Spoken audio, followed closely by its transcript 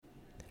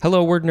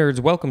Hello, word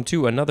nerds. Welcome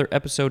to another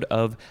episode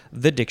of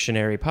the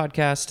Dictionary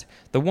Podcast,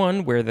 the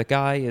one where the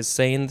guy is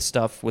saying the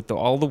stuff with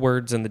all the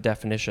words and the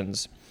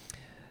definitions.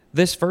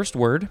 This first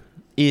word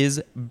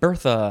is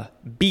bertha,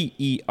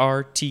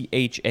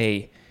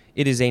 B-E-R-T-H-A.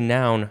 It is a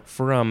noun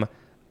from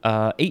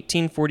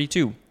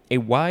 1842, a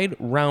wide,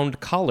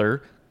 round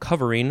collar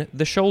covering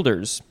the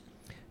shoulders.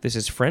 This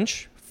is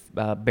French,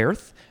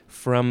 berthe,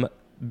 from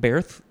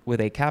berthe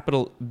with a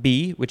capital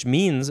B, which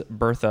means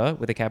Bertha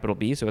with a capital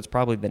B, so it's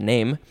probably the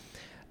name.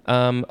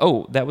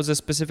 That was a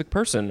specific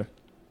person,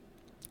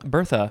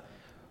 Bertha,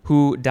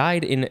 who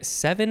died in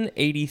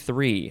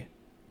 783.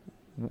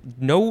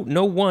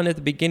 No one at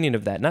the beginning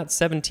of that, not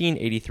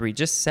 1783,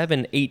 just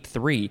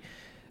 783.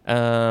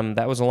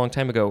 That was a long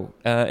time ago.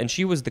 And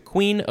she was the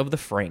queen of the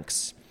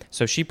Franks.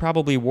 So she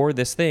probably wore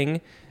this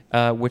thing,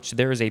 which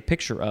there is a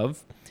picture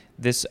of,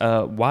 this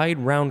wide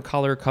round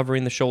collar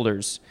covering the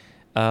shoulders.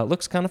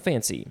 Looks kind of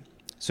fancy.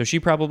 So she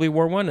probably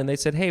wore one, and they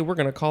said, hey, we're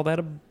going to call that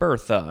a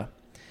bertha.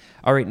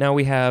 All right, now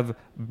we have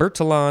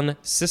Bertillon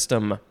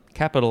system,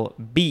 capital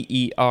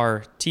B-E-R-T-I-L-L-O-N.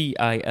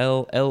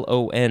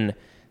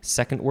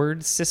 Second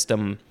word,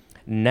 system.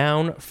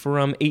 Noun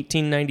from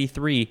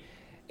 1893.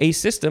 A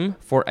system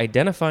for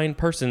identifying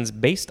persons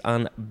based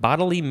on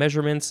bodily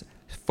measurements,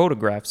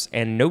 photographs,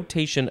 and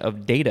notation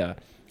of data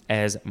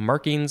as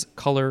markings,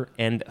 color,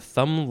 and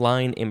thumb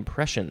line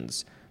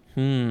impressions.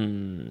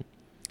 Big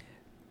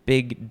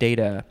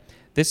data.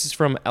 This is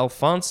from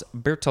Alphonse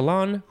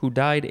Bertillon, who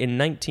died in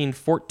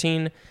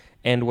 1914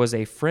 and was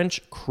a French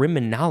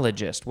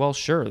criminologist. Well,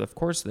 sure, of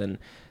course then.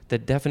 The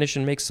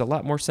definition makes a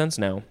lot more sense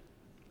now.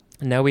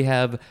 Now we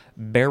have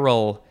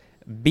beryl,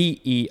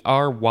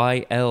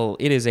 B-E-R-Y-L.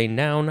 It is a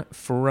noun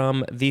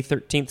from the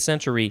 13th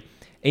century.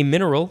 A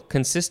mineral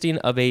consisting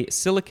of a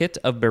silicate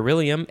of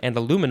beryllium and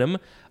aluminum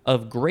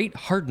of great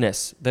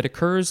hardness that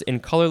occurs in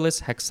colorless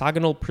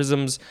hexagonal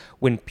prisms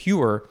when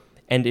pure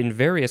and in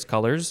various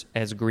colors,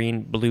 as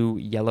green, blue,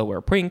 yellow,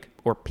 or pink,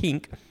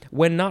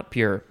 when not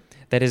pure,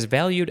 that is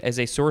valued as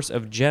a source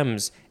of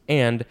gems,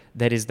 and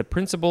that is the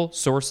principal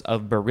source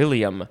of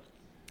beryllium.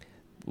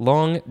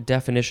 Long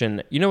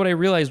definition. You know what I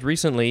realized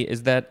recently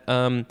is that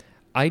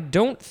I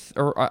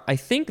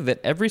think that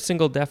every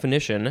single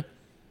definition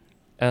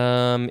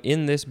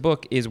in this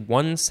book is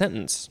one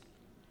sentence.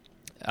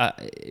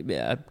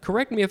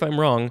 Correct me if I'm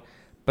wrong,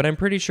 but I'm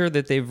pretty sure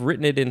that they've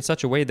written it in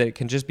such a way that it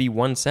can just be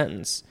one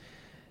sentence.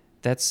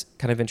 That's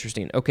kind of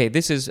interesting. Okay,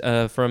 this is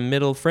from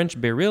Middle French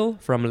beryl,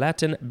 from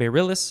Latin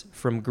beryllus,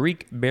 from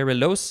Greek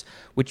beryllos,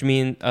 which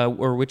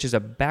is a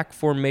back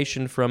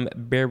formation from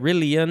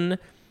beryllion,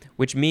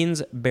 which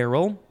means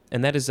beryl,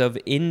 and that is of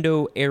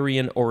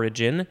Indo-Aryan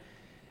origin,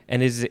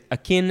 and is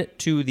akin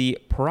to the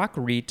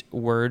Prakrit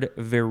word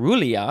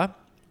verulia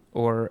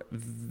or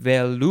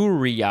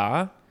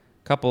veluria.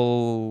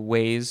 Couple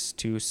ways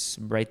to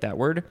write that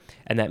word,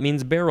 and that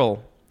means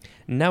beryl.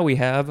 Now we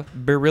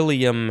have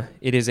beryllium.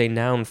 It is a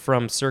noun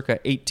from circa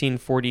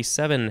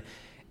 1847.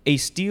 A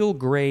steel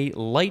gray,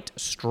 light,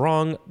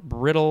 strong,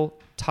 brittle,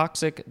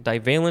 toxic,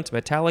 divalent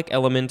metallic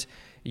element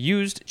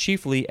used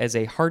chiefly as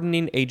a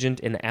hardening agent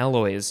in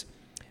alloys.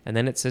 And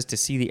then it says to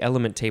see the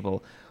element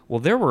table. Well,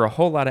 there were a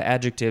whole lot of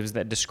adjectives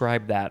that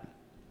describe that.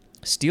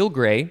 Steel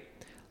gray,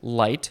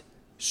 light,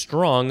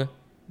 strong,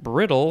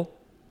 brittle,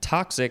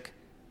 toxic,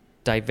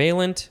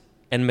 divalent,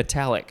 and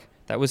metallic.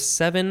 That was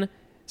seven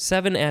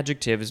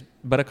adjectives,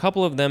 but a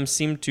couple of them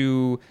seem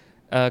to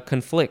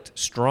conflict.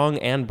 Strong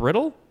and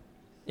brittle?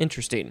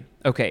 Interesting.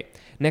 Okay,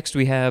 next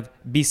we have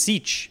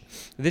besiege.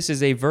 This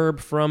is a verb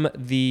from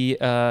the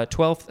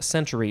 12th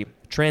century.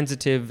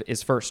 Transitive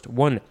is first.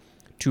 1,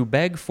 to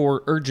beg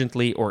for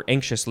urgently or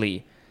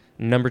anxiously.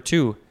 Number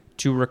 2,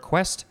 to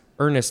request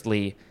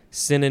earnestly.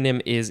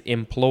 Synonym is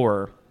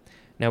implore.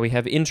 Now we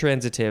have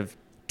intransitive,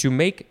 to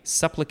make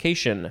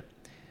supplication.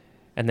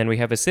 And then we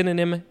have a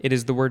synonym. It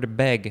is the word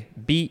beg,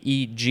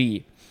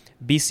 B-E-G.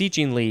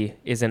 Beseechingly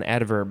is an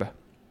adverb.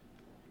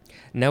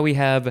 Now we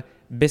have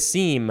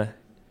beseem,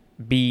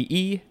 B-E-S-E-E-M.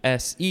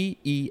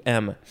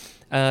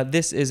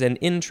 This is an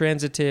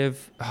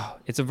intransitive.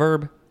 It's a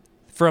verb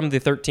from the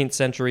 13th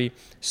century,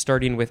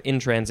 starting with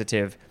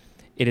intransitive.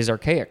 It is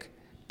archaic,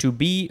 to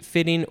be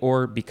fitting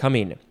or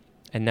becoming.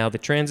 And now the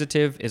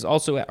transitive is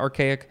also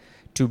archaic,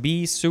 to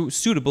be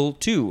suitable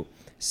to.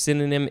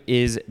 Synonym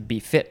is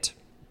befit.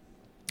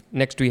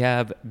 Next we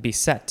have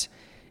beset.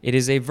 It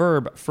is a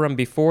verb from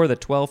before the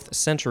 12th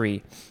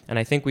century, and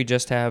I think we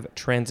just have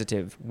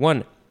transitive.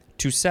 1,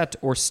 to set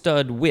or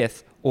stud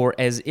with or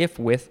as if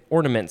with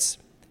ornaments.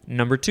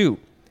 Number 2,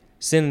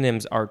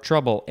 synonyms are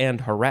trouble and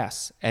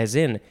harass, as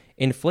in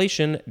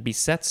inflation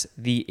besets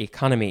the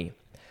economy.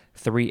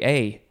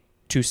 3a,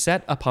 to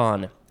set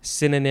upon.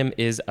 Synonym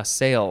is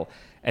assail,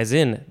 as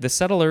in the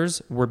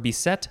settlers were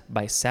beset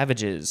by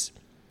savages.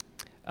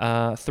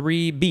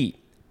 3b,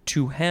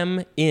 to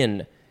hem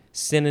in.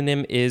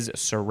 Synonym is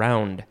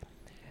surround.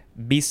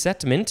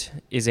 Besetment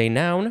is a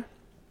noun,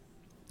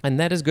 and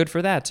that is good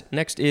for that.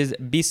 Next is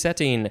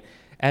besetting,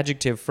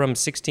 adjective from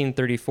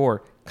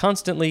 1634,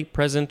 constantly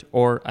present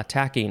or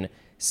attacking.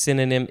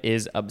 Synonym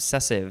is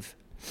obsessive.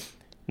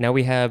 Now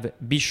we have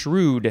be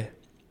shrewd.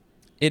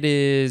 It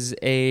is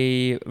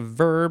a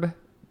verb,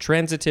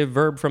 transitive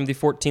verb from the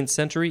 14th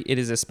century. It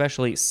is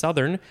especially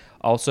Southern,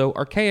 also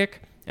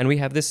archaic, and we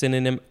have the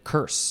synonym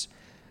curse.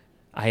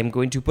 I am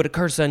going to put a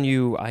curse on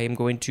you. I am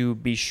going to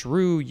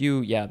beshrew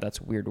you. Yeah, that's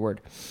a weird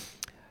word.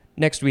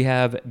 Next we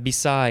have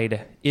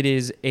beside. It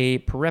is a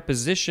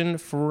preposition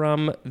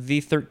from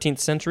the 13th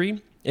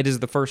century. It is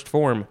the first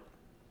form.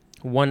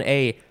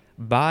 1a,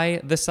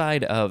 by the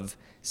side of.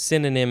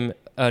 Synonym,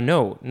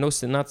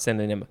 not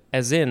synonym,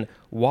 as in,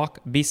 walk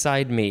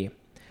beside me.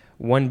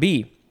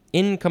 1b,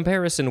 in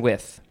comparison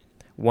with.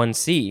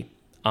 1c,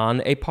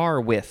 on a par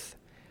with.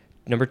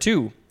 Number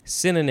 2,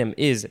 synonym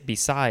is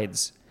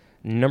besides.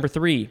 Number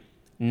 3,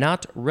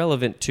 not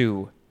relevant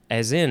to,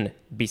 as in,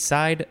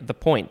 beside the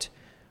point.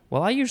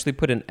 Well, I usually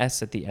put an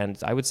S at the end.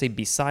 I would say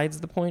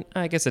besides the point.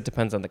 I guess it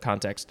depends on the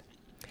context.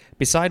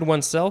 Beside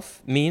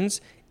oneself means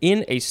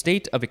in a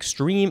state of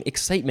extreme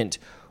excitement.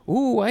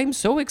 Ooh, I'm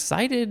so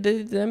excited.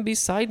 I'm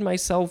beside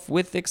myself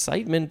with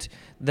excitement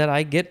that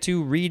I get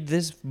to read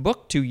this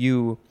book to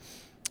you.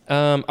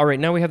 All right,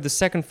 now we have the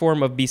second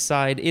form of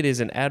beside. It is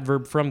an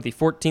adverb from the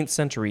 14th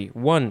century.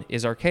 1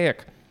 is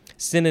archaic.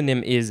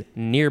 Synonym is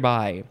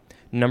nearby.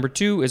 Number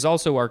 2 is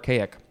also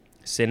archaic.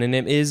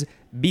 Synonym is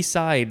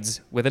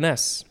besides with an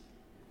S.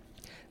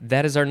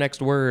 That is our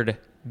next word,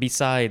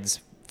 besides.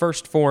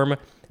 First form,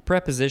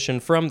 preposition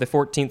from the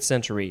 14th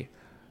century.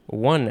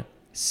 1.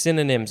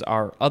 Synonyms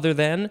are other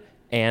than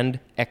and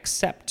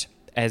except,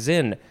 as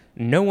in,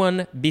 no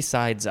one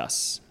besides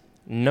us.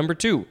 Number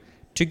 2,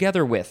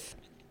 together with,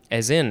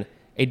 as in,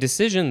 a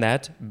decision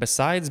that,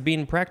 besides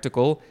being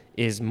practical,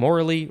 is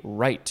morally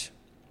right.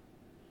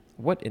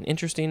 What an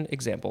interesting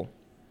example.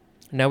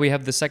 Now we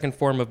have the second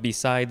form of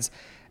besides,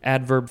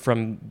 adverb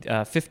from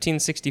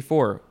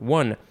 1564.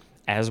 1,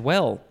 as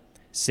well.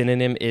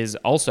 Synonym is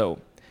also.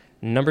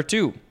 Number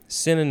 2,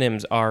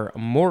 synonyms are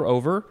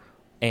moreover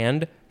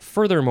and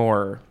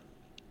furthermore.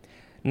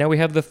 Now we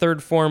have the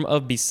third form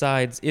of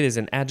besides. It is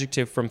an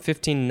adjective from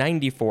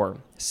 1594.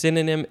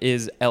 Synonym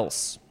is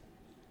else.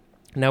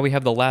 Now we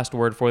have the last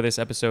word for this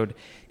episode.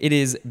 It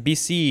is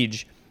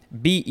besiege.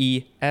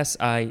 Besiege.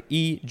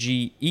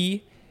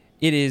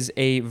 It is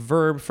a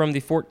verb from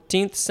the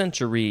 14th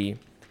century.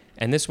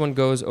 And this one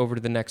goes over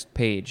to the next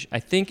page. I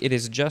think it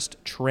is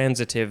just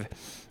transitive.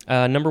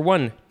 Number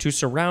 1, to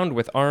surround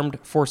with armed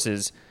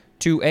forces.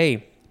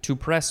 2a, to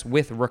press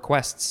with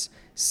requests.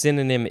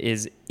 Synonym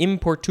is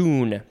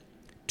importune.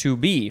 To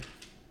be,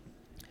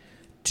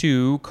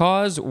 to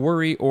cause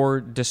worry or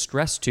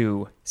distress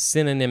to.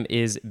 Synonym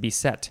is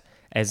beset,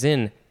 as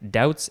in,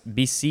 doubts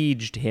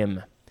besieged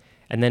him.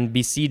 And then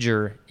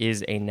besieger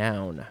is a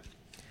noun.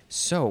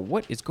 So,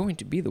 what is going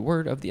to be the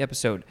word of the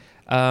episode?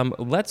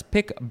 Let's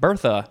pick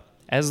bertha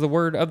as the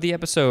word of the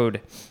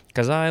episode,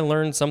 because I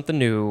learned something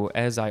new,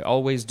 as I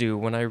always do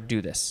when I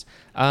do this.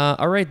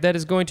 All right, that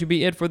is going to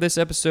be it for this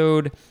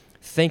episode.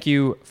 Thank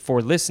you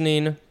for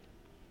listening.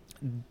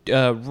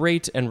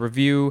 Rate and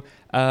review.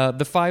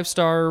 The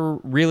 5-star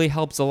really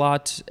helps a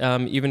lot.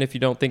 Even if you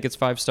don't think it's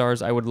 5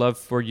 stars, I would love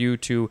for you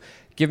to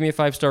give me a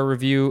 5-star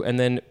review and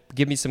then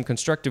give me some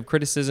constructive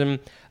criticism.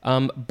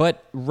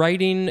 But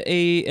writing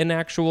an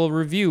actual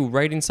review,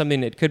 writing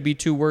something, it could be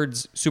 2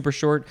 words, super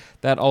short,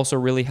 that also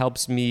really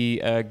helps me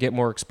get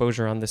more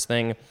exposure on this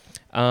thing.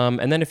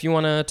 And then if you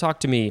want to talk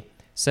to me,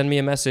 send me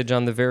a message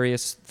on the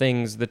various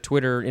things, the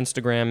Twitter,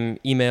 Instagram,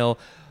 email,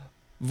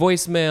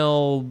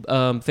 voicemail,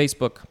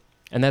 Facebook,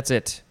 and that's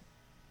it.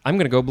 I'm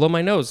going to go blow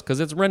my nose because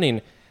it's running.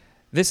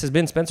 This has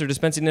been Spencer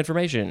dispensing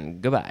information.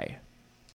 Goodbye.